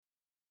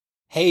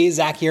Hey,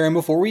 Zach here, and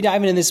before we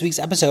dive into this week's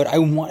episode, I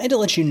wanted to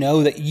let you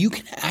know that you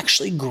can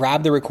actually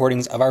grab the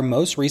recordings of our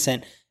most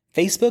recent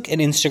Facebook and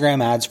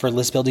Instagram ads for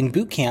List Building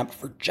Bootcamp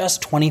for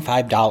just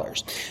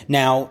 $25.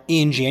 Now,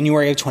 in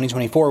January of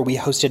 2024, we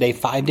hosted a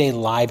 5-day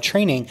live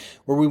training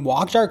where we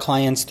walked our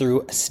clients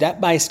through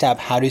step-by-step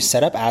how to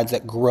set up ads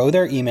that grow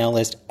their email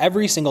list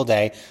every single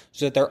day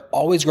so that they're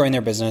always growing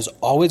their business,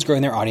 always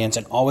growing their audience,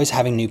 and always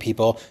having new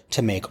people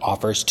to make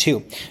offers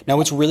to. Now,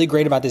 what's really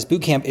great about this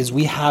bootcamp is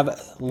we have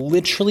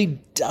literally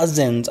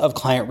dozens of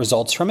client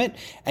results from it,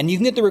 and you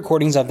can get the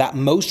recordings of that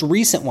most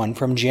recent one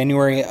from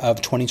January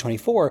of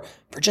 2024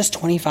 for just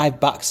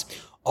 $25.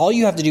 All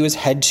you have to do is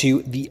head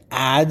to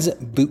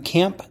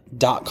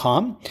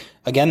theadsbootcamp.com.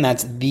 Again,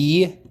 that's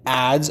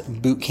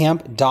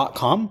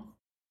theadsbootcamp.com.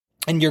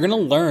 And you're going to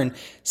learn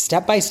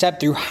step by step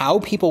through how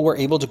people were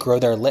able to grow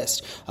their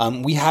list.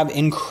 We have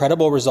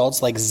incredible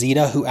results like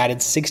Zeta, who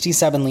added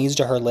 67 leads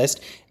to her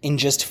list in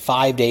just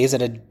 5 days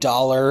at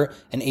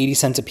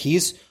 $1.80 a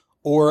piece.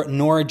 Or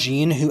Nora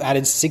Jean, who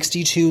added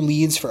 62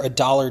 leads for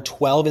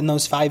 $1.12 in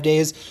those 5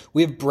 days.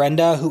 We have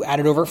Brenda, who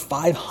added over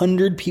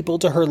 500 people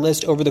to her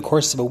list over the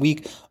course of a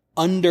week,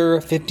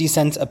 under 50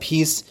 cents a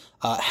piece.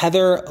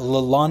 Heather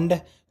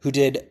Lalonde, who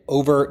did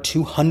over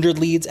 200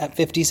 leads at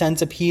 50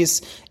 cents a piece.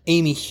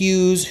 Amy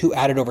Hughes, who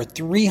added over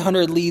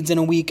 300 leads in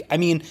a week. I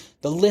mean,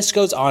 the list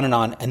goes on,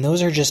 and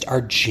those are just our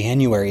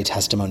January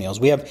testimonials.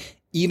 We have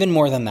even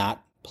more than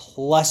that,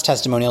 plus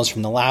testimonials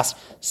from the last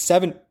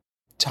 7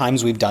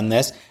 times we've done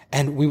this,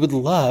 and we would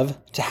love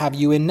to have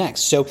you in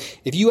next. So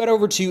if you head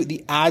over to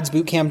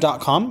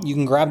theadsbootcamp.com, you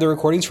can grab the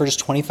recordings for just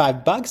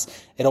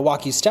 $25. It'll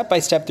walk you step by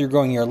step through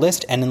growing your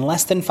list, and in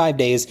less than 5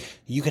 days,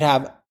 you could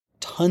have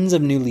tons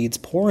of new leads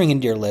pouring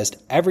into your list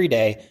every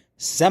day,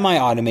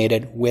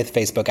 semi-automated with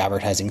Facebook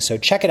advertising. So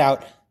check it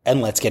out,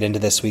 and let's get into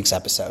this week's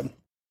episode.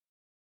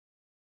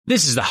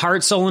 This is the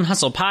Heart, Soul, and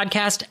Hustle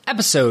podcast,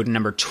 episode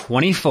number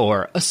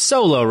 24, a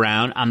solo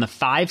round on the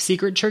 5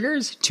 secret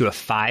triggers to a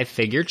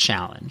 5-figure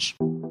challenge.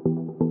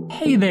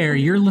 Hey there,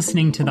 you're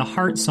listening to the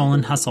Heart, Soul,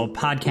 and Hustle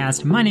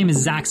podcast. My name is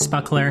Zach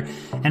Spuckler,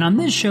 and on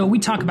this show, we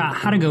talk about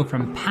how to go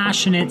from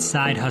passionate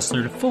side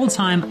hustler to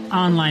full-time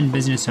online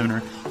business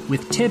owner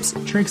with tips,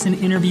 tricks, and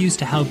interviews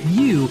to help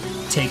you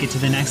take it to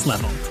the next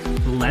level.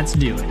 Let's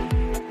do it.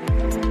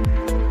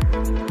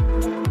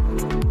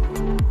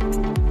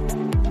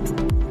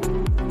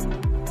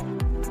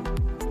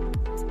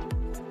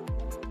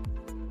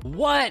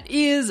 What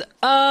is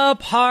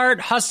up, Heart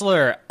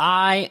Hustler?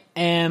 I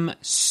am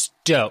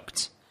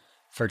stoked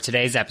for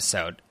today's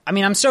episode. I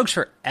mean, I'm stoked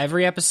for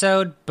every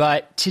episode,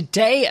 but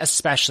today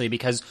especially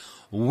because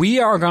we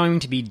are going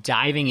to be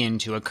diving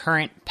into a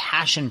current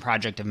passion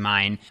project of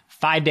mine,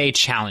 5-day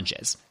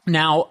challenges.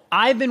 Now,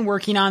 I've been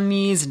working on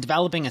these and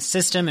developing a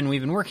system, and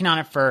we've been working on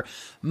it for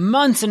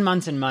months and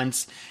months and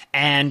months,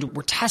 and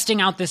we're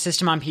testing out this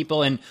system on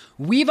people, and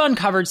we've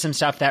uncovered some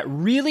stuff that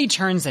really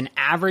turns an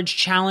average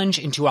challenge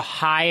into a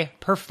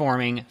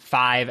high-performing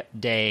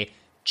 5-day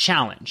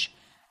challenge.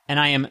 And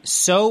I am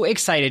so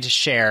excited to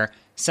share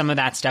some of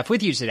that stuff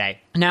with you today.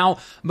 Now,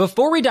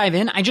 before we dive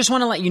in, I just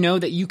want to let you know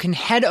that you can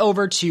head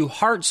over to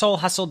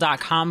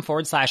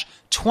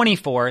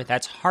heartsoulhustle.com/24.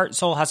 That's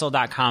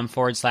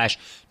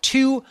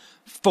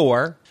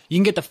heartsoulhustle.com/24. You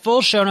can get the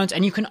full show notes,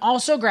 and you can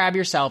also grab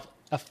yourself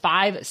a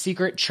 5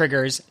 secret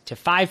triggers to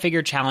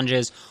 5-figure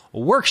challenges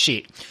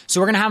worksheet.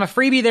 So we're going to have a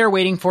freebie there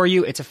waiting for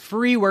you. It's a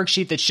free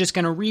worksheet that's just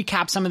going to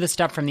recap some of the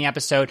stuff from the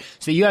episode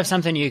so you have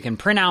something you can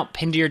print out,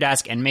 pin to your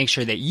desk, and make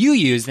sure that you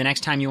use the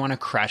next time you want to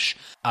crush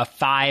a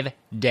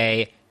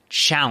 5-day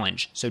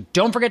challenge. So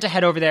don't forget to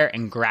head over there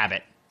and grab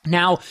it.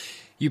 Now,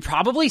 you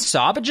probably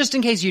saw, but just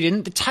in case you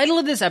didn't, the title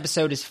of this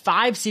episode is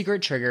 5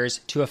 Secret Triggers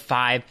to a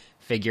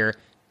 5-Figure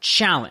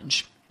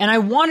Challenge. And I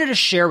wanted to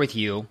share with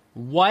you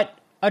what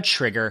a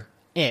trigger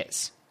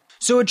is.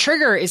 So a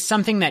trigger is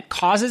something that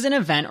causes an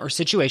event or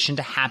situation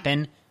to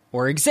happen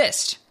or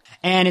exist.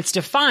 And it's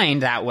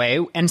defined that way,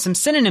 and some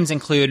synonyms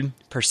include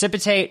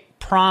precipitate,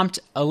 prompt,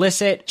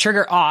 elicit,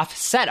 trigger off,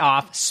 set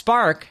off,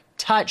 spark,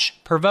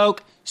 touch,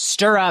 provoke,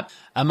 stir up,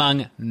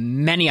 among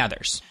many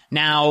others.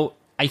 Now,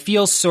 I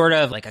feel sort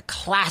of like a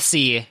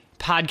classy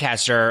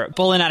podcaster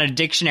pulling out a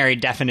dictionary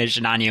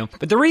definition on you.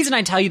 But the reason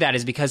I tell you that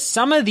is because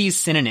some of these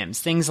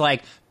synonyms, things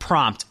like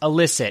prompt,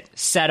 elicit,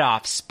 set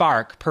off,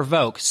 spark,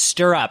 provoke,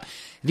 stir up,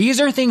 these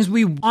are things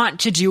we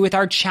want to do with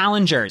our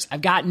challengers.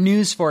 I've got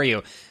news for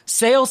you.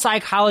 Sales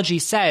psychology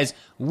says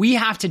we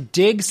have to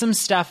dig some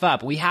stuff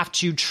up. We have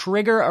to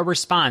trigger a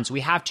response.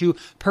 We have to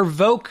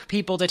provoke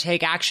people to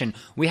take action.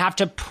 We have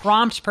to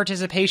prompt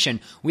participation.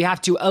 We have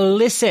to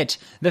elicit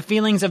the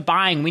feelings of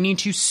buying. We need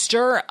to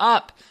stir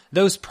up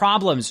those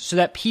problems so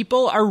that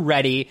people are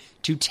ready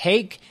to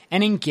take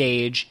and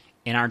engage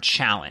in our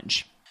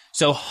challenge.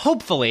 So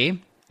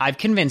hopefully I've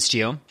convinced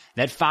you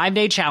that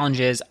 5-day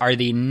challenges are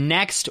the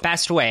next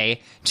best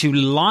way to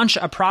launch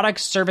a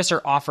product, service,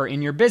 or offer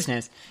in your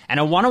business. And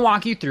I want to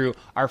walk you through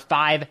our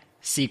 5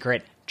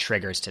 secret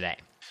triggers today.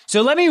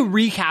 So let me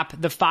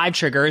recap the 5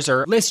 triggers,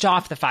 or list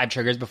off the 5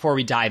 triggers before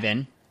we dive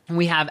in. And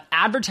we have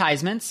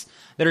advertisements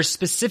that are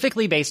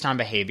specifically based on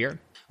behavior.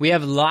 We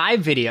have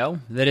live video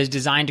that is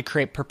designed to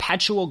create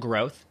perpetual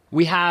growth.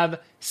 We have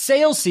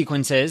sales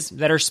sequences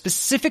that are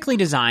specifically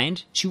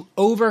designed to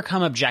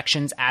overcome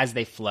objections as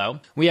they flow.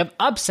 We have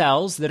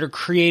upsells that are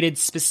created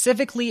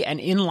specifically and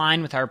in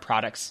line with our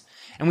products.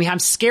 And we have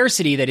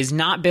scarcity that is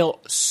not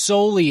built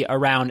solely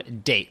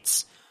around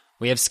dates.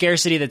 We have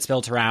scarcity that's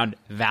built around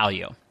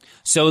value.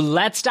 So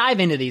let's dive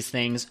into these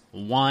things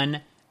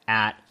one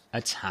at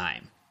a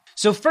time.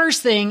 So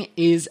first thing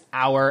is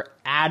our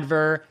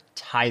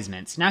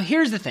advertisements. Now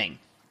here's the thing.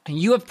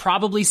 You have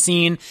probably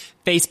seen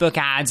Facebook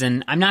ads,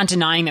 and I'm not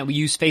denying that we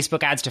use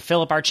Facebook ads to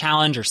fill up our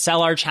challenge or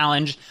sell our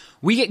challenge.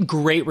 We get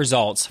great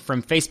results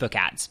from Facebook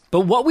ads.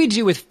 But what we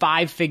do with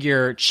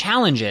five-figure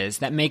challenges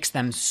that makes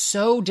them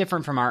so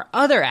different from our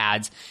other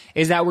ads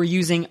is that we're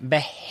using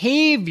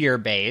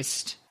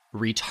behavior-based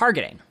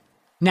retargeting.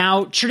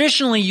 Now,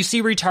 traditionally, you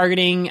see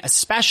retargeting,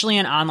 especially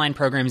in online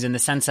programs, in the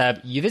sense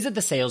of you visit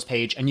the sales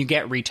page and you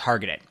get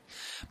retargeted.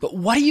 But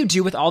what do you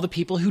do with all the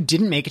people who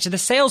didn't make it to the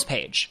sales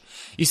page?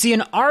 You see,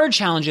 in our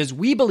challenges,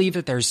 we believe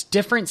that there's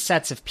different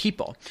sets of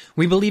people.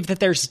 We believe that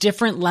there's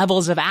different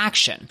levels of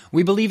action.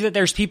 We believe that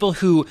there's people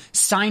who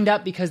signed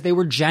up because they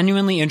were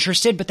genuinely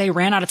interested, but they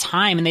ran out of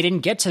time and they didn't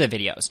get to the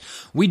videos.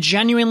 We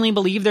genuinely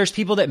believe there's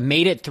people that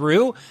made it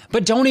through,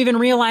 but don't even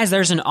realize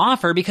there's an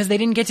offer because they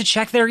didn't get to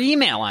check their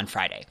email on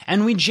Friday.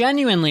 And we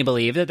genuinely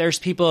believe that there's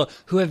people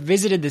who have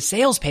visited the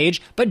sales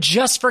page, but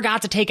just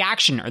forgot to take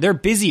action, or they're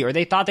busy, or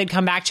they thought they'd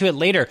come back to it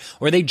later,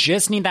 or they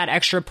just need that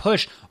extra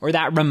push or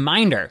that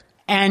reminder.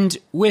 And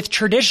with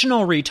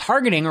traditional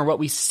retargeting, or what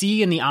we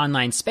see in the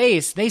online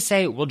space, they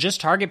say, well, just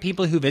target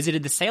people who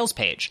visited the sales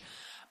page.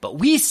 But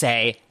we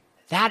say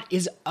that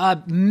is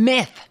a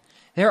myth.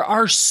 There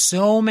are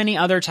so many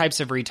other types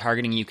of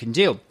retargeting you can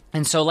do.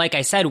 And so, like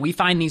I said, we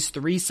find these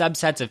three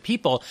subsets of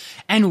people,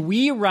 and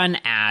we run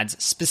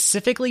ads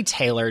specifically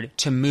tailored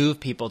to move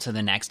people to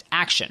the next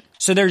action.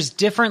 So there's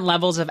different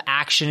levels of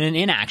action and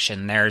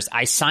inaction. There's,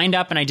 I signed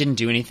up and I didn't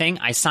do anything.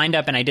 I signed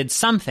up and I did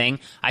something.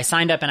 I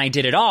signed up and I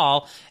did it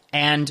all.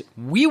 And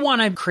we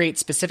want to create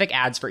specific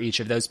ads for each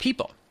of those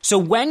people. So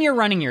when you're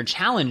running your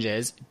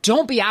challenges,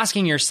 don't be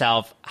asking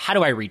yourself, how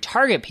do I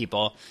retarget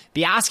people?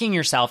 Be asking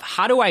yourself,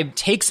 how do I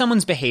take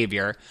someone's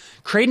behavior,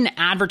 create an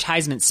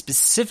advertisement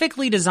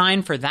specifically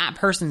designed for that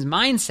person's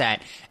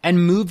mindset,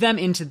 and move them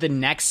into the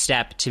next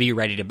step to be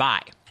ready to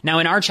buy? Now,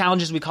 in our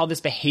challenges, we call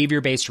this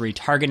behavior-based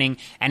retargeting,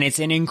 and it's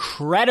an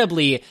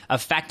incredibly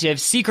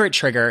effective secret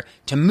trigger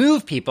to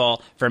move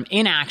people from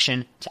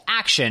inaction to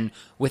action,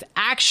 with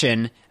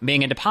action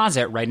being a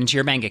deposit right into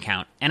your bank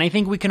account. And I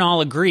think we can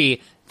all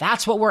agree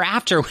that's what we're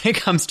after when it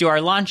comes to our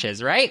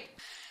launches, right?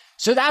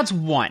 So that's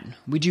one.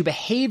 We do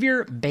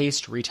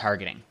behavior-based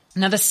retargeting.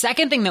 Now, the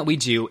second thing that we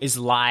do is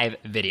live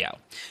video.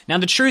 Now,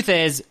 the truth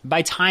is,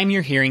 by time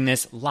you're hearing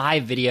this,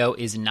 live video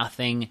is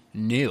nothing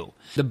new.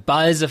 The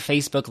buzz of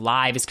Facebook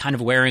Live is kind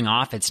of wearing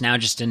off. It's now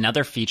just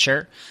another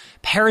feature.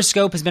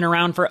 Periscope has been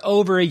around for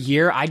over a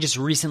year. I just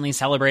recently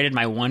celebrated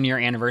my 1-year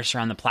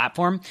anniversary on the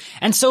platform.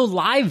 And so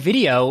live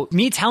video,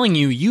 me telling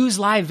you, use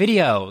live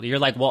video, you're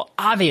like, well,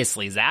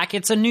 obviously, Zach,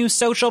 it's a new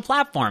social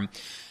platform.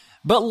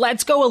 But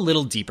let's go a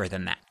little deeper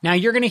than that. Now,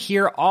 you're going to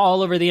hear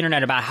all over the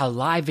internet about how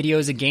live video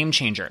is a game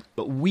changer,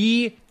 but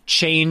we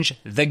change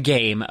the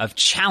game of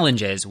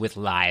challenges with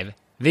live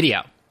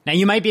video. Now,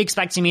 you might be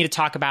expecting me to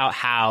talk about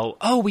how,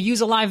 we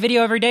use a live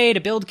video every day to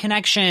build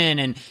connection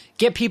and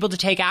get people to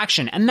take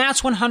action. And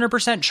that's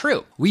 100%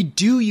 true. We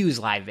do use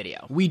live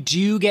video. We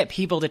do get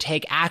people to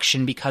take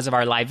action because of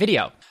our live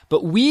video.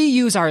 But we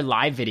use our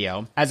live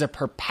video as a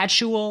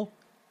perpetual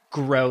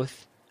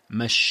growth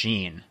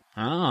machine.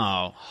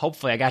 Oh,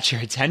 hopefully I got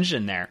your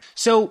attention there.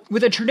 So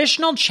with a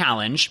traditional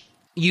challenge,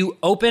 you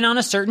open on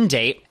a certain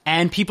date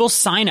and people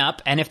sign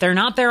up, and if they're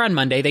not there on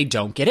Monday, they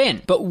don't get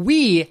in. But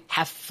we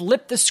have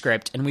flipped the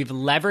script and we've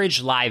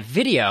leveraged live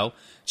video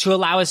to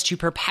allow us to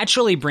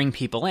perpetually bring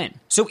people in.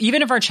 So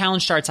even if our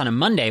challenge starts on a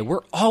Monday,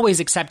 we're always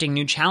accepting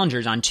new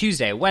challengers on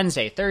Tuesday,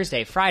 Wednesday,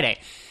 Thursday, Friday.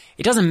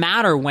 It doesn't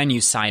matter when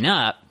you sign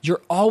up,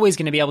 you're always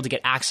going to be able to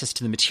get access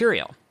to the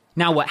material.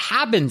 Now, what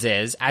happens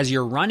is, as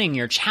you're running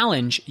your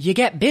challenge, you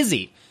get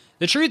busy.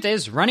 The truth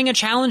is, running a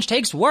challenge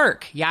takes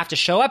work. You have to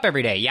show up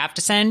every day. You have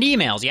to send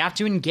emails. You have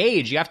to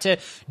engage. You have to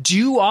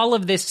do all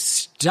of this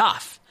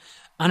stuff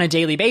on a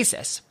daily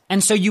basis.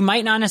 And so you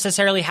might not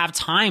necessarily have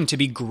time to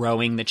be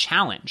growing the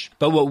challenge.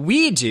 But what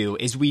we do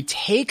is we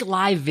take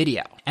live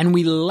video and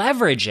we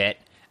leverage it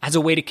as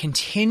a way to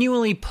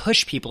continually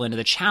push people into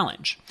the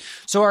challenge.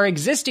 So our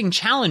existing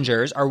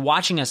challengers are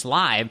watching us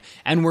live,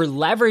 and we're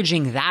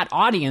leveraging that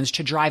audience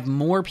to drive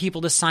more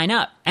people to sign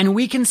up. And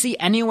we can see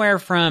anywhere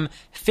from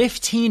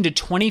 15 to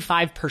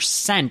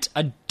 25%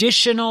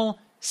 additional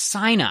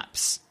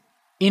signups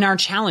in our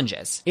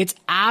challenges. It's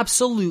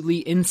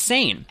absolutely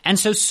insane. And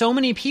so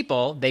many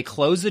people, they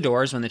close the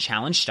doors when the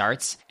challenge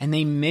starts, and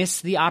they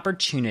miss the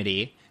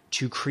opportunity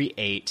to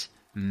create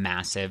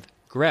massive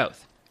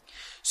growth.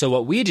 So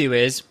what we do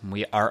is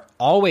we are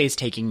always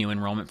taking new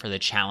enrollment for the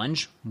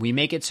challenge. We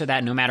make it so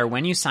that no matter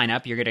when you sign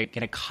up, you're going to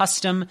get a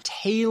custom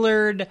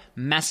tailored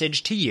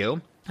message to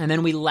you. And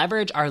then we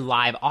leverage our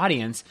live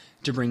audience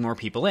to bring more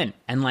people in.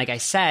 And like I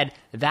said,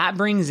 that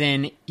brings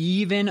in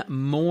even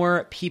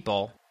more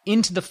people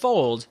into the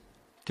fold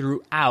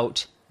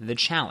throughout the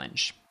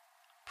challenge.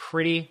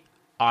 Pretty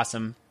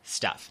awesome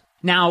stuff.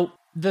 Now,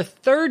 the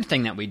third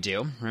thing that we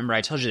do, remember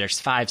I told you there's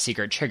 5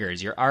 secret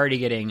triggers. You're already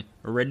getting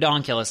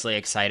redonkulously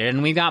excited,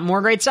 and we've got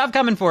more great stuff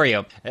coming for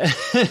you.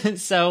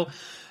 So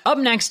up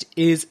next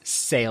is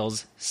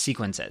sales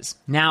sequences.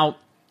 Now,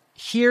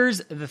 here's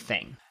the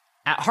thing.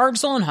 At Heart,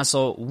 Soul, and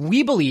Hustle,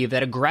 we believe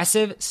that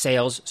aggressive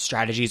sales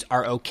strategies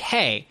are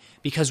okay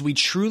because we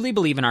truly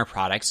believe in our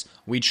products,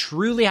 we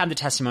truly have the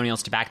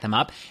testimonials to back them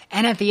up,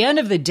 and at the end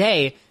of the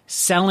day,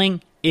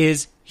 selling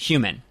is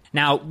human.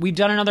 Now, we've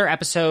done another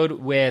episode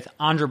with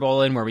Andra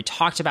Bolin where we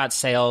talked about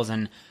sales,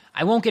 and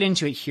I won't get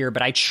into it here,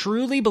 but I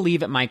truly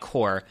believe at my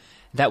core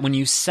that when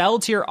you sell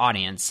to your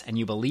audience and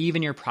you believe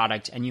in your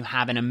product and you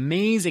have an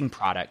amazing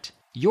product,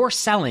 your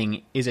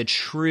selling is a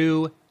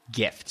true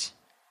gift,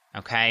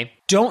 okay?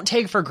 Don't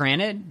take for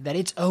granted that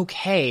it's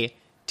okay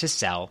to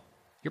sell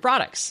your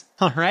products,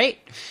 all right?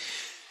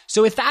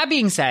 So with that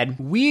being said,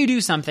 we do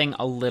something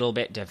a little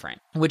bit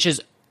different, which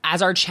is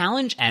as our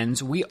challenge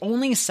ends, we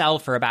only sell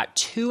for about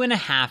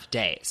 2.5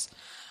 days.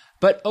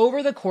 But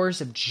over the course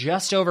of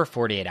just over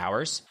 48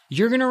 hours,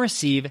 you're going to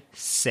receive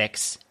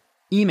 6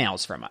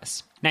 emails from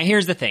us. Now,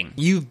 here's the thing.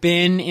 You've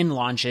been in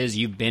launches,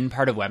 you've been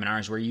part of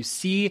webinars where you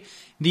see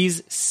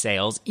these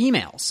sales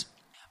emails.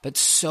 But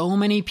so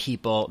many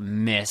people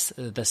miss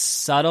the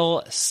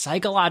subtle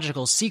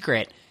psychological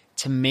secret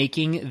to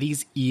making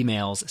these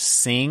emails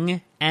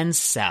sing and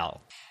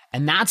sell.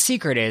 And that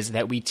secret is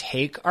that we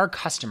take our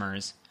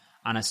customers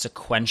on a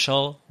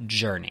sequential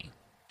journey.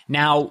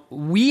 Now,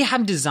 we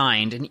have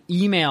designed an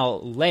email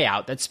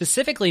layout that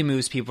specifically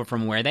moves people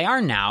from where they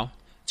are now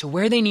to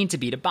where they need to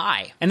be to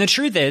buy. And the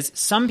truth is,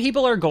 some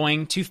people are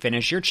going to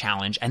finish your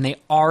challenge and they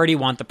already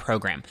want the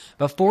program.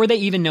 Before they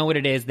even know what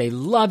it is, they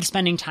loved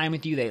spending time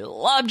with you, they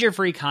loved your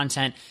free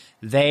content,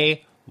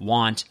 they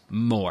want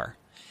more.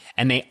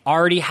 And they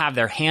already have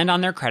their hand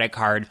on their credit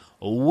card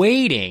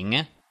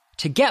waiting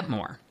to get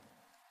more.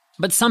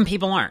 But some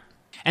people aren't.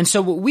 And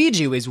so what we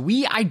do is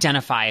we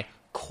identify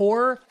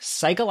core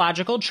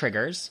psychological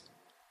triggers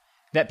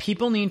that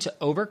people need to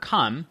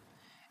overcome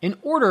in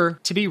order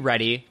to be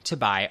ready to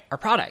buy our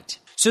product.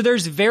 So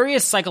there's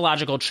various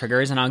psychological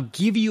triggers, and I'll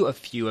give you a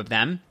few of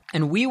them,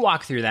 and we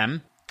walk through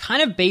them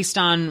kind of based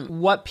on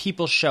what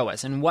people show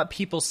us and what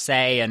people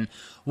say and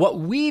what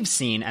we've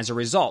seen as a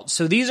result.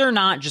 So these are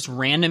not just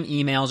random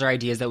emails or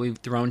ideas that we've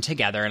thrown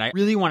together. And I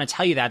really want to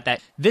tell you that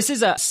this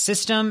is a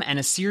system and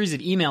a series of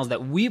emails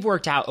that we've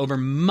worked out over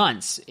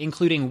months,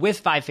 including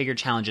with 5-figure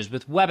challenges,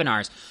 with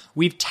webinars.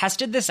 We've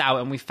tested this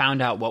out and we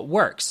found out what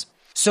works.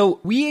 So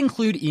we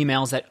include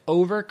emails that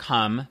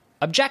overcome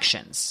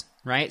objections,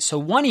 right? So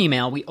one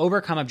email, we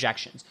overcome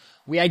objections.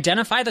 We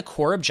identify the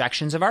core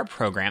objections of our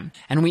program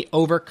and we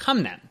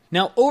overcome them.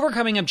 Now,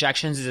 overcoming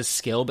objections is a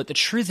skill, but the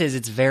truth is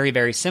it's very,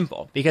 very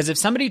simple. Because if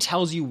somebody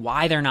tells you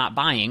why they're not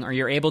buying, or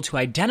you're able to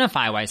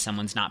identify why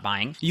someone's not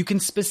buying, you can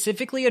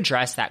specifically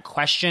address that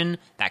question,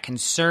 that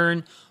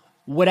concern,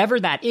 whatever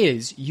that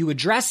is, you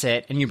address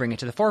it and you bring it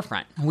to the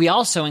forefront. We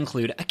also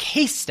include a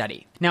case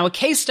study. Now, a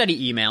case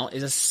study email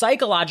is a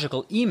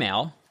psychological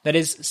email that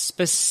is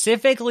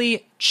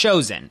specifically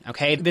chosen,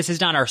 okay? This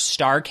is not our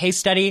star case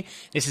study.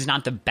 This is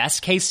not the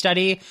best case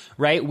study,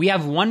 right? We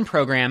have one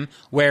program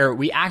where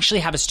we actually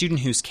have a student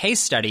whose case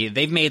study,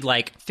 they've made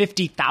like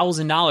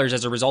 $50,000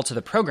 as a result of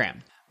the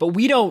program. But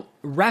we don't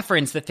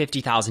reference the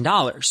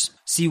 $50,000.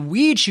 See,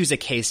 we choose a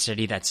case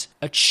study that's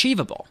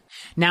achievable.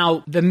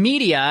 Now, the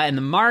media and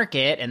the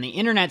market and the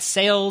internet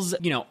sales,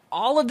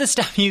 all of the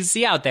stuff you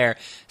see out there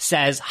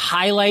says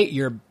highlight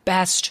your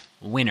best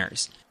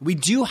winners. We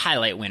do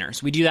highlight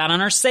winners. We do that on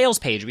our sales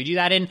page. We do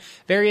that in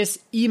various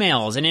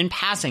emails and in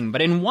passing.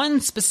 But in one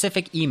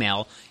specific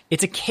email,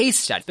 it's a case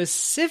study.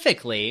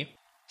 Specifically,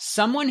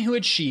 someone who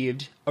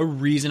achieved a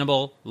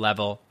reasonable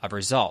level of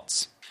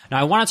results. Now,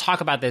 I want to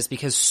talk about this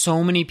because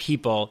so many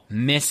people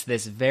miss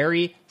this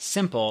very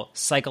simple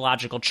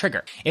psychological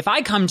trigger. If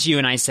I come to you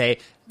and I say,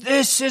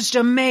 this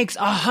system makes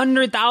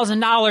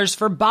 $100,000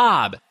 for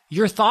Bob,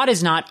 your thought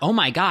is not, oh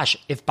my gosh,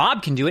 if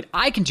Bob can do it,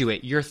 I can do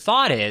it. Your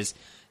thought is,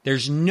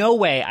 there's no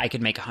way I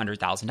could make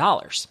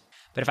 $100,000.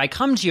 But if I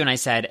come to you and I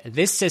said,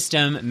 this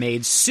system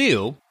made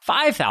Sue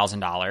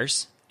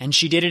 $5,000 and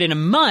she did it in a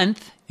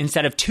month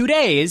instead of 2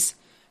 days,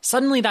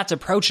 suddenly that's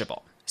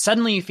approachable.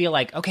 Suddenly you feel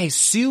like, okay,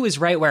 Sue is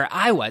right where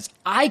I was.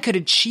 I could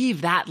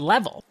achieve that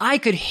level. I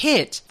could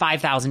hit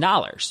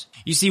 $5,000.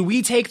 You see,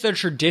 we take the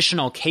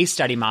traditional case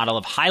study model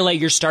of highlight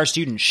your star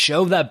student,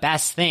 show the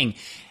best thing,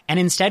 and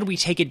instead we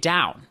take it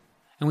down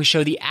and we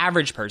show the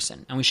average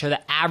person and we show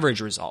the average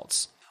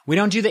results. We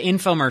don't do the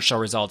infomercial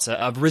results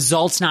of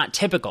results not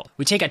typical.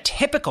 We take a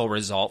typical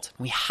result,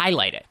 we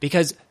highlight it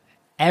because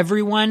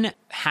everyone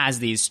has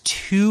these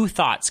 2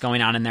 thoughts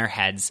going on in their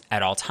heads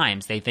at all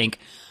times. They think,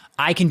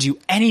 I can do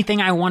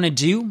anything I want to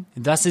do.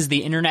 Thus is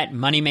the internet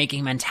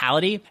money-making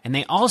mentality. And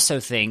they also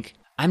think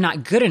I'm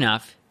not good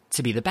enough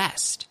to be the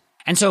best.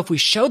 And so if we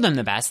show them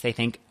the best, they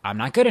think I'm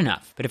not good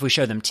enough. But if we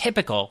show them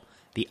typical,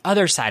 the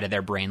other side of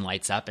their brain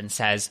lights up and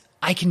says,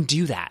 I can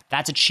do that.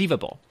 That's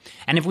achievable.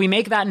 And if we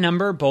make that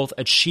number both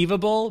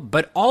achievable,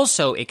 but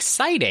also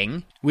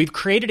exciting, we've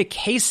created a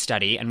case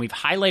study and we've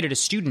highlighted a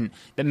student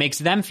that makes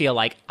them feel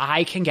like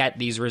I can get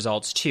these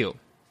results too.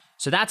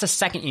 So that's a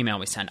second email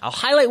we send. I'll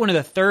highlight one of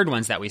the third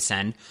ones that we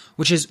send,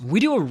 which is we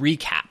do a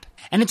recap.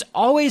 And it's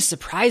always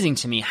surprising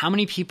to me how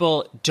many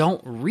people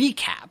don't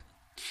recap.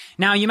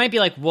 Now, you might be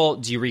like, well,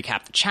 do you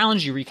recap the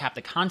challenge? Do you recap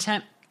the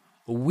content?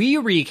 We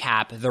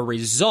recap the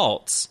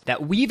results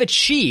that we've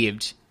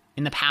achieved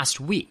in the past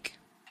week.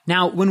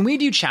 Now, when we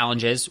do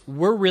challenges,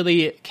 we're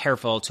really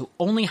careful to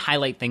only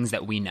highlight things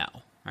that we know,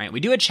 right? We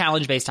do a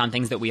challenge based on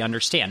things that we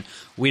understand.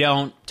 We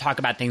don't talk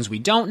about things we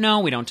don't know.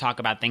 We don't talk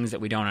about things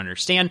that we don't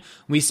understand.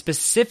 We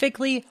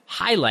specifically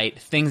highlight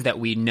things that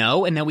we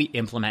know and that we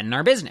implement in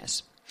our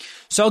business.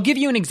 So I'll give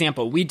you an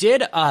example. We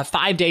did a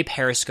 5-day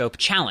Periscope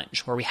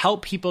challenge where we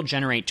help people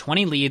generate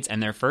 20 leads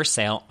and their first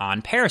sale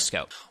on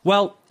Periscope.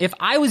 Well, if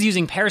I was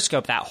using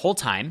Periscope that whole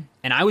time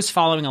and I was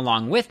following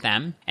along with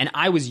them and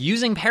I was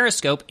using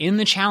Periscope in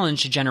the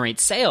challenge to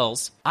generate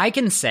sales, I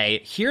can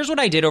say, here's what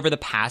I did over the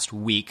past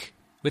week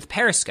with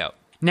Periscope.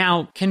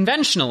 Now,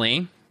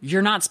 conventionally,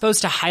 you're not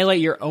supposed to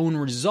highlight your own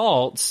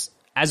results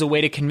as a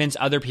way to convince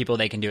other people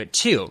they can do it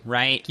too,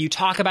 right? You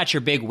talk about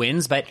your big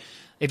wins, but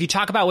if you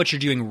talk about what you're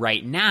doing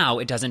right now,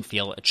 it doesn't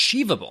feel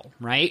achievable,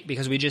 right?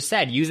 Because we just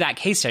said, use that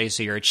case study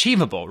so you're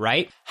achievable,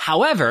 right?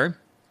 However,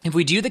 if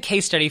we do the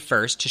case study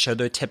first to show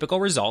the typical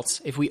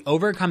results, if we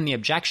overcome the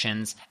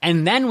objections,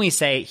 and then we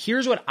say,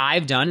 here's what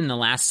I've done in the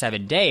last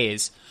 7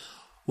 days,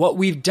 what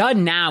we've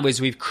done now is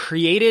we've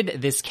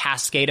created this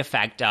cascade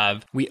effect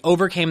of we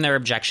overcame their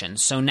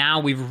objections. So now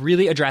we've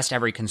really addressed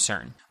every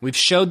concern. We've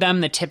showed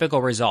them the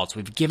typical results.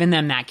 We've given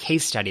them that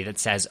case study that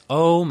says,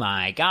 oh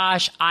my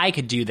gosh, I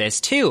could do this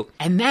too.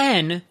 And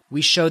then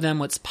we show them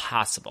what's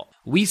possible.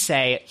 We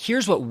say,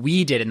 here's what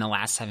we did in the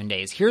last 7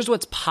 days. Here's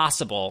what's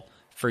possible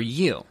for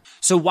you.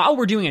 So while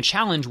we're doing a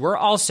challenge, we're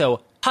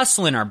also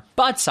hustling our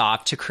butts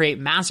off to create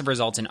massive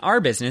results in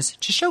our business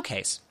to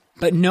showcase.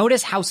 But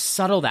notice how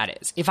subtle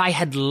that is. If I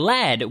had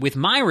led with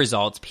my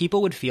results,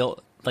 people would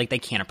feel like they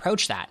can't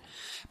approach that.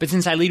 But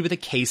since I lead with a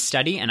case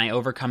study and I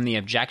overcome the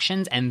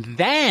objections and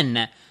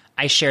then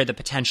I share the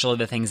potential of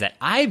the things that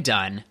I've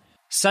done,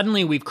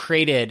 suddenly we've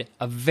created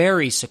a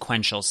very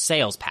sequential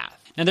sales path.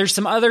 Now there's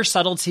some other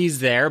subtleties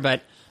there,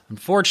 but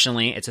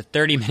unfortunately it's a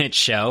 30-minute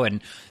show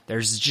and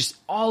there's just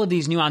all of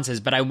these nuances,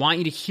 but I want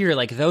you to hear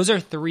like those are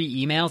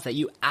 3 emails that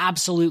you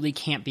absolutely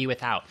can't be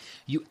without.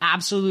 You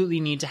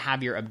absolutely need to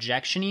have your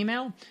objection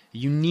email,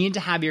 you need to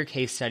have your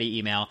case study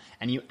email,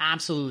 and you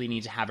absolutely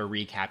need to have a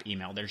recap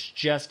email. There's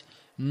just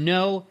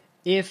no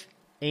ifs,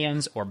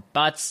 ands, or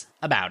buts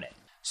about it.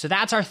 So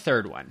that's our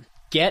third one.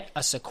 Get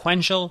a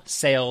sequential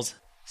sales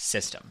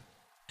system.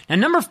 Now,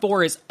 number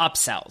 4 is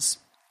upsells.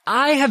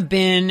 I have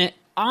been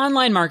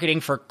online marketing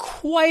for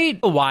quite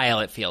a while,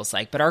 it feels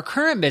like, but our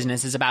current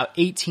business is about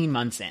 18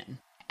 months in.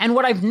 And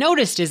what I've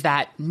noticed is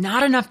that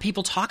not enough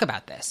people talk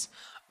about this.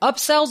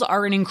 Upsells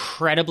are an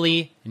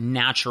incredibly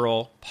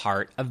natural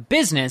part of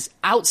business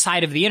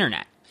outside of the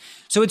internet.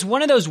 So it's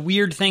one of those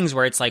weird things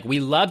where it's like we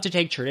love to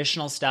take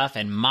traditional stuff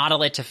and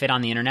model it to fit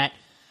on the internet,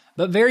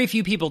 but very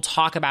few people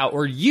talk about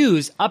or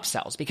use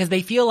upsells because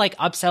they feel like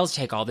upsells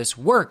take all this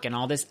work and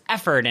all this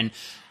effort and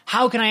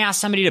how can I ask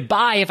somebody to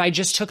buy if I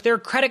just took their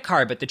credit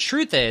card? But the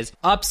truth is,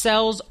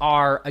 upsells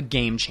are a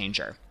game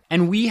changer.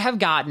 And we have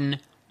gotten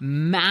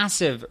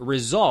massive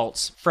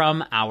results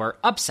from our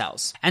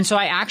upsells. And so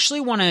I actually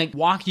want to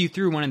walk you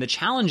through one of the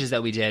challenges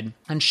that we did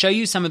and show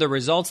you some of the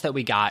results that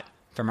we got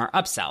from our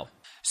upsell.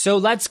 So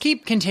let's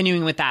keep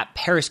continuing with that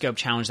Periscope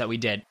challenge that we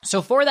did.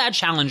 So for that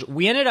challenge,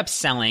 we ended up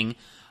selling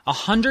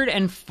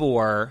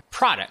 104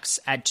 products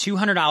at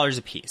 $200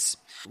 a piece,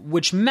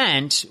 which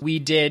meant we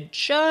did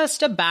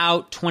just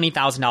about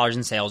 $20,000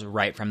 in sales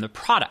right from the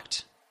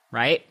product,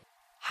 right?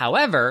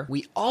 However,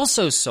 we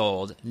also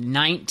sold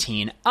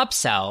 19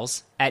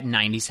 upsells at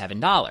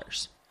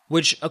 $97,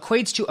 which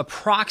equates to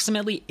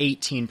approximately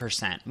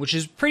 18%, which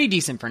is pretty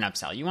decent for an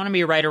upsell. You want to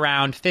be right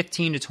around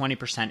 15 to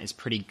 20% is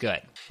pretty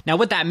good. Now,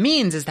 what that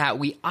means is that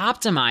we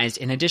optimized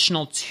an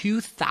additional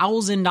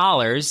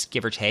 $2,000,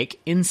 give or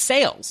take, in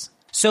sales.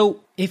 So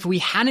if we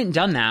hadn't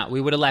done that,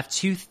 we would have left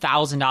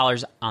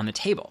 $2,000 on the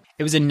table.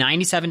 It was a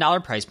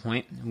 $97 price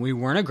point. We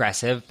weren't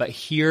aggressive, but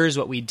here's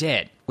what we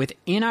did.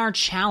 Within our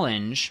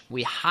challenge,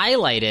 we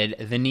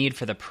highlighted the need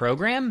for the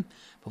program,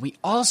 but we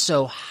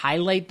also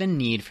highlight the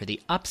need for the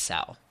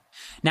upsell.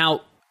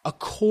 Now, a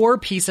core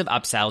piece of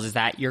upsells is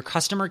that your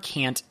customer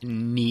can't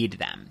need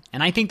them.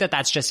 And I think that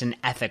that's just an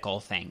ethical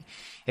thing.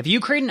 If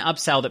you create an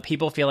upsell that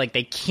people feel like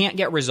they can't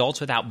get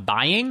results without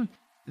buying,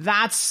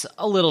 that's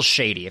a little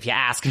shady if you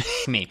ask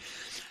me.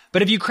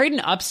 But if you create an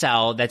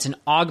upsell that's an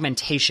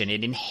augmentation,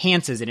 it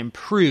enhances, it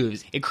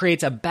improves, it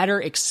creates a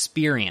better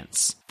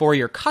experience for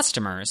your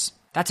customers,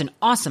 that's an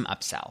awesome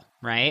upsell.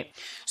 right?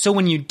 So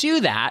when you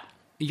do that,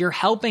 you're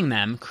helping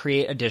them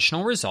create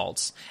additional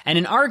results. And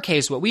in our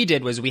case, what we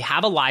did was we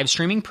have a live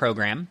streaming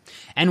program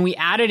and we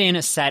added in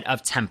a set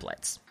of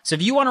templates. So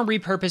if you want to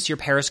repurpose your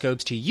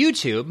Periscopes to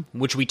YouTube,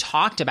 which we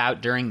talked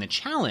about during the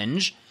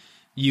challenge,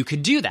 you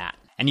could do that.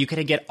 And you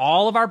could get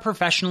all of our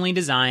professionally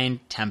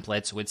designed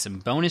templates with some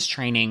bonus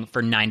training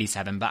for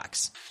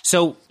 $97.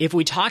 So if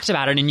we talked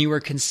about it and you were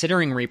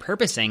considering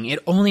repurposing, it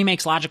only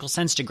makes logical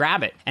sense to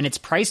grab it. And it's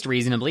priced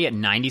reasonably at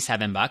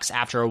 $97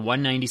 after a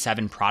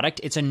 $197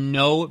 product. It's a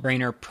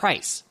no-brainer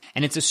price.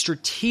 And it's a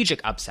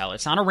strategic upsell.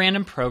 It's not a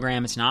random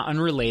program. It's not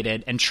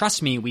unrelated. And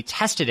trust me, we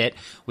tested it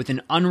with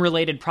an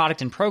unrelated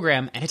product and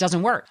program and it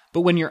doesn't work.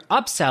 But when your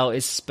upsell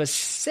is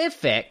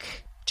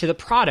specific to the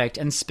product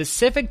and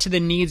specific to the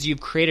needs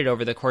you've created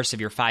over the course of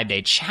your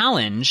 5-day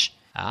challenge,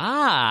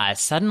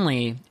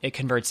 suddenly it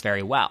converts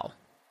very well.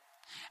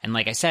 And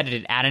like I said,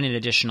 it added an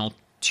additional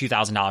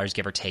 $2,000,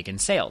 give or take, in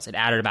sales. It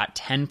added about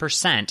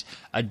 10%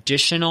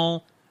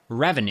 additional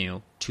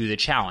revenue to the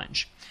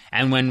challenge.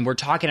 And when we're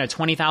talking a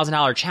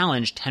 $20,000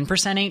 challenge,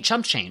 10% ain't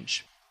chump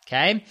change.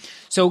 Okay?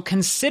 So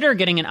consider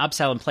getting an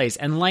upsell in place.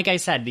 And like I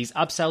said, these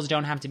upsells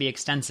don't have to be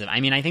extensive.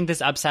 I mean, I think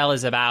this upsell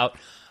is about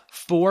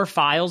 4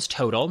 files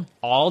total,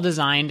 all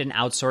designed and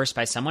outsourced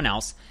by someone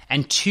else,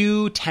 and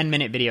 2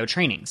 10-minute video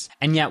trainings.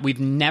 And yet we've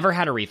never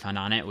had a refund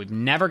on it. We've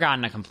never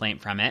gotten a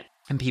complaint from it,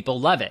 and people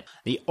love it.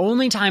 The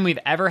only time we've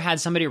ever had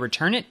somebody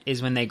return it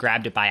is when they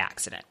grabbed it by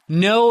accident.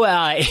 No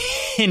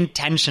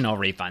intentional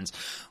refunds.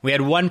 We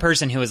had one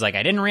person who was like,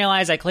 I didn't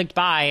realize I clicked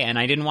buy and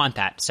I didn't want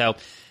that. So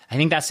I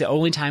think that's the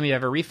only time we've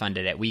ever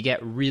refunded it. We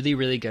get really,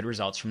 really good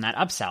results from that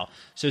upsell.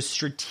 So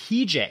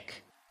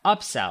strategic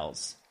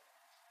upsells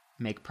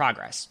make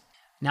progress.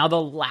 Now,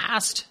 the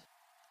last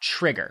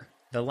trigger,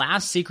 the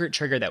last secret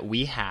trigger that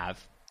we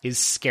have is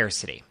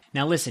scarcity.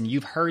 Now, listen,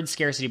 you've heard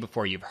scarcity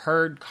before. You've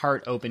heard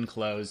cart open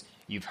close.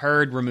 You've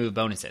heard remove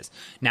bonuses.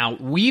 Now,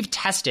 we've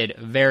tested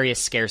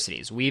various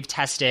scarcities. We've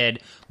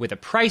tested with a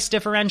price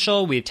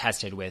differential. We've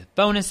tested with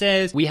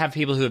bonuses. We have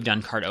people who have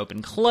done cart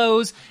open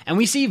close, and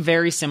we see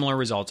very similar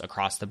results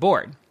across the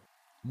board.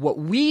 What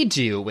we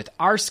do with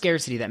our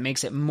scarcity that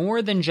makes it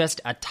more than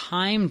just a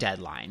time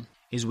deadline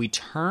is we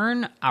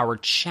turn our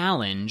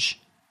challenge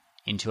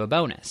into a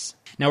bonus.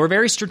 Now, we're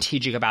very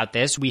strategic about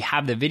this. We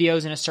have the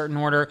videos in a certain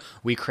order.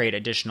 We create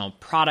additional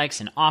products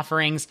and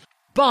offerings.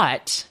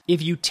 But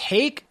if you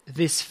take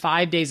this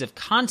 5 days of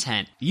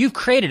content, you've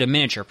created a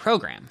miniature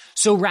program.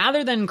 So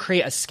rather than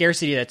create a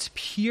scarcity that's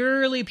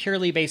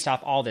purely based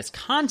off all this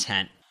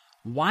content,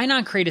 why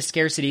not create a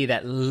scarcity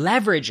that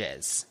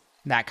leverages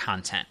that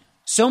content?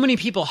 So many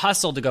people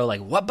hustle to go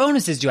like, what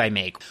bonuses do I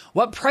make?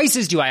 What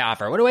prices do I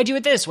offer? What do I do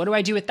with this? What do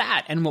I do with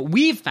that? And what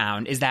we've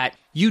found is that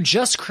you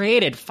just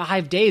created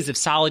 5 days of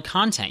solid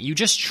content. You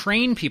just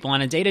trained people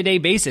on a day-to-day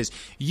basis.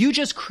 You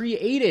just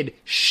created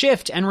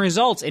shift and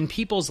results in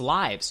people's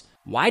lives.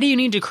 Why do you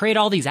need to create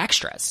all these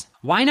extras?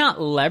 Why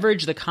not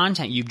leverage the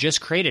content you've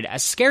just created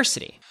as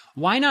scarcity?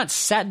 Why not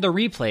set the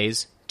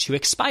replays to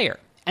expire?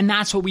 And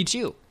that's what we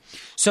do.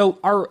 So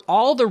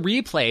all the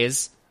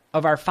replays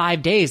of our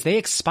 5 days, they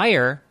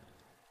expire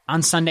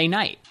on Sunday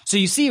night. So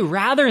you see,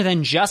 rather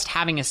than just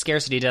having a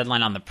scarcity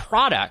deadline on the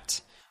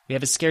product, we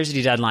have a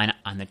scarcity deadline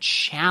on the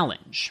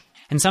challenge.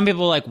 And some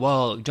people are like,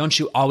 well, don't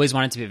you always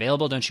want it to be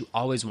available? Don't you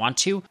always want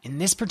to? In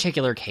this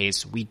particular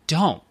case, we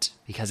don't.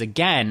 Because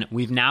again,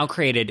 we've now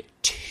created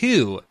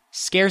 2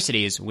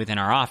 scarcities within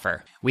our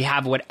offer. We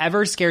have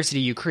whatever scarcity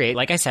you create.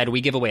 Like I said,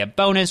 we give away a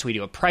bonus, we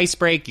do a price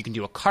break, you can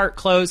do a cart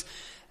close.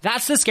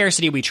 That's the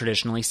scarcity we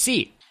traditionally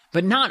see.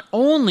 But not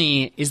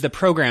only is the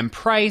program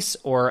price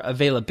or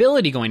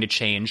availability going to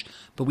change,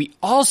 but we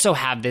also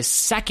have this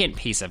second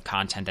piece of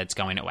content that's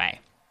going away.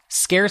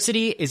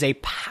 Scarcity is a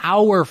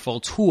powerful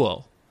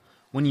tool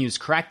when used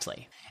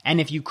correctly.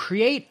 And if you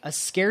create a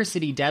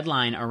scarcity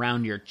deadline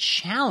around your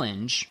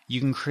challenge,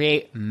 you can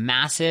create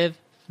massive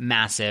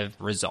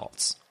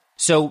results.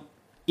 So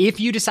if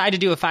you decide to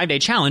do a 5-day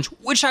challenge,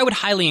 which I would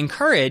highly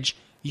encourage,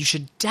 you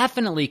should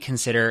definitely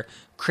consider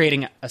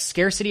creating a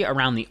scarcity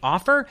around the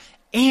offer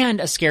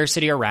and a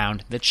scarcity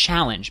around the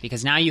challenge,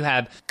 because now you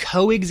have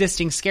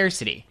coexisting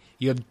scarcity.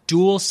 You have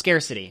dual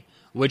scarcity,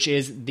 which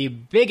is the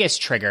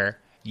biggest trigger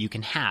you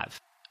can have.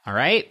 All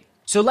right?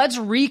 So let's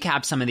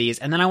recap some of these,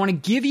 and then I want to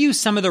give you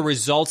some of the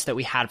results that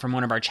we had from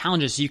one of our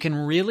challenges so you can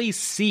really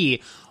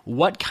see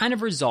what kind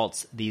of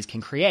results these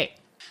can create.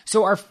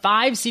 So our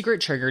 5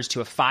 secret triggers to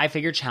a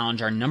 5-figure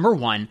challenge are: number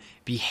 1,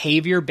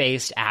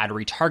 behavior-based ad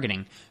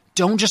retargeting.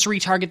 Don't just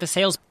retarget the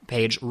sales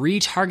page,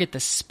 retarget the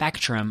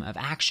spectrum of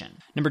action.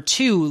 Number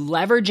 2,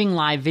 leveraging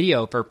live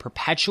video for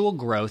perpetual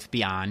growth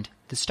beyond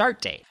the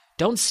start date.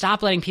 Don't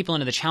stop letting people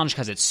into the challenge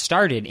because it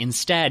started.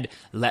 Instead,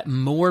 let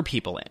more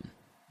people in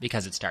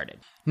because it started.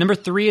 Number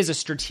 3 is a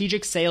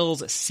strategic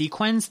sales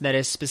sequence that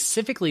is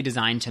specifically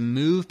designed to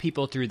move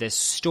people through this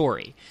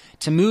story,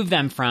 to move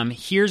them from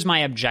here's my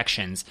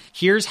objections,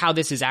 here's how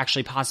this is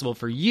actually possible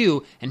for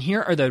you, and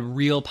here are the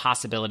real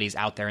possibilities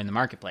out there in the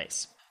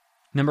marketplace.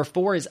 Number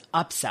 4 is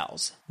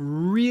upsells.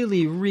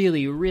 Really,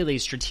 really, really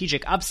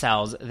strategic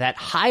upsells that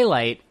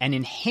highlight and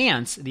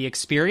enhance the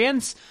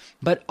experience,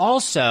 but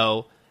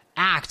also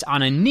act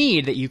on a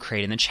need that you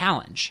create in the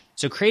challenge.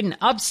 So create an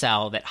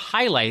upsell that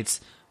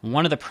highlights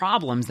one of the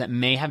problems that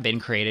may have been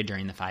created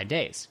during the 5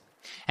 days.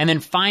 And then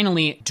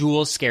finally,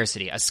 dual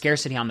scarcity, a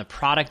scarcity on the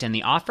product and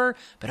the offer,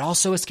 but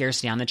also a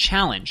scarcity on the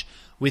challenge.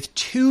 With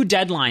 2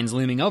 deadlines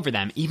looming over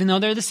them, even though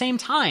they're the same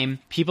time,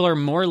 people are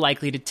more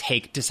likely to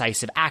take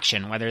decisive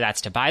action, whether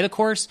that's to buy the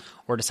course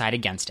or decide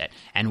against it.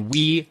 And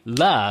we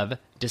love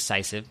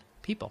decisive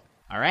people.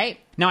 All right?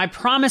 Now, I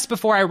promised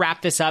before I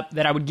wrap this up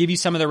that I would give you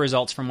some of the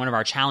results from one of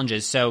our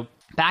challenges. So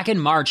back in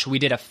March, we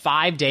did a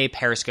 5-day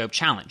Periscope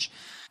challenge.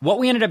 What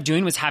we ended up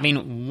doing was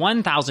having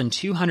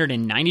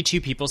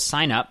 1,292 people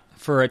sign up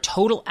for a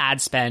total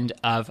ad spend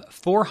of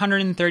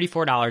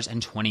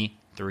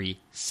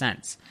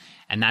 $434.23.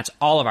 And that's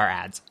all of our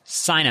ads,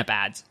 sign-up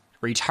ads,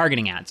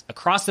 retargeting ads.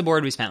 Across the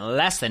board, we spent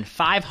less than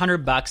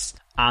 $500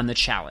 on the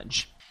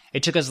challenge.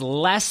 It took us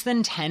less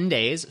than 10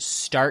 days,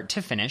 start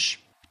to finish,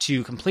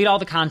 to complete all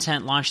the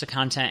content, launch the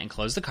content, and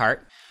close the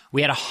cart.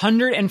 We had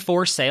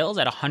 104 sales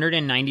at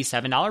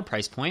 $197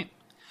 price point,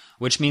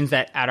 which means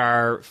that at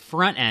our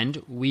front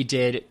end, we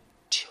did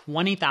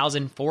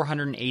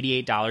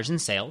 $20,488 in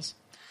sales.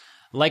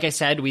 Like I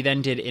said, we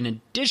then did an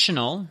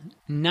additional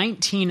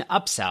 19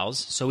 upsells.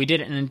 So we did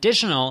an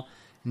additional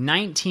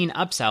 19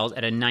 upsells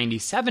at a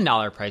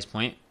 $97 price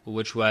point,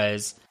 which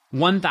was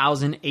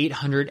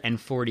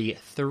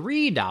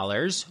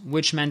 $1,843,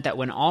 which meant that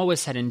when all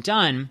was said and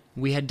done,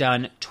 we had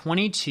done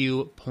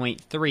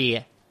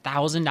 $22.3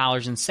 thousand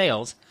in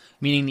sales,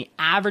 meaning the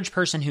average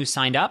person who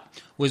signed up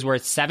was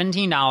worth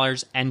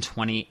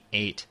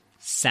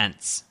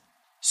 $17.28.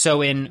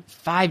 So in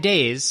 5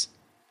 days,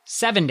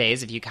 7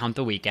 days, if you count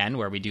the weekend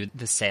where we do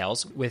the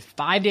sales, with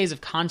 5 days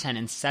of content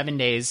and 7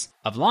 days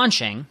of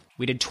launching,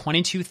 we did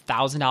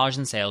 $22,000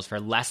 in sales for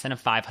less than a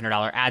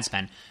 $500 ad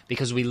spend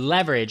because we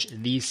leverage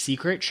these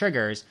secret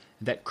triggers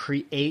that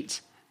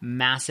create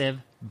massive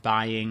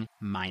buying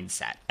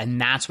mindset. And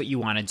that's what you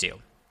want to do.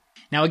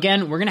 Now,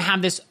 again, we're going to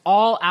have this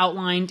all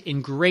outlined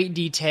in great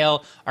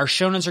detail. Our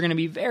show notes are going to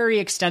be very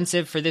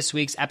extensive for this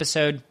week's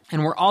episode.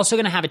 And we're also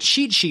going to have a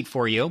cheat sheet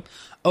for you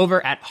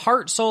over at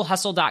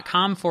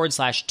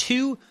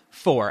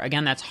heartsoulhustle.com/24.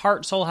 Again, that's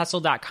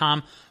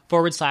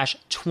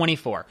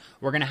heartsoulhustle.com/24.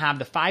 We're going to have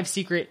the 5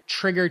 secret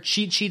trigger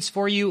cheat sheets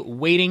for you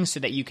waiting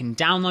so that you can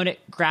download it,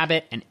 grab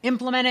it, and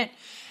implement it.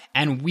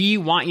 And we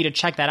want you to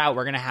check that out.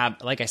 We're going to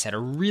have, like I said, a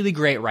really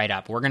great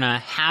write-up. We're going to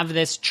have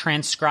this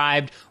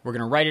transcribed. We're going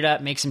to write it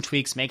up, make some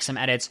tweaks, make some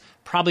edits,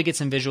 probably get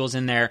some visuals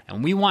in there.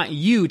 And we want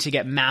you to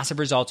get massive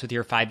results with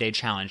your 5-day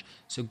challenge.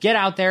 So get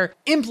out there,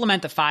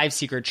 implement the 5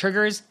 secret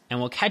triggers, and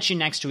we'll catch you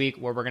next week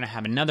where we're going to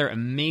have another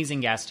amazing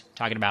guest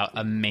talking about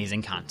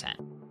amazing content.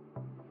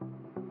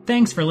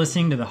 Thanks for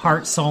listening to the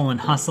Heart, Soul,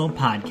 and Hustle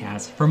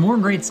podcast. For more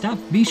great stuff,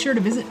 be sure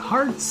to visit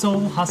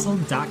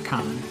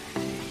heartsoulhustle.com.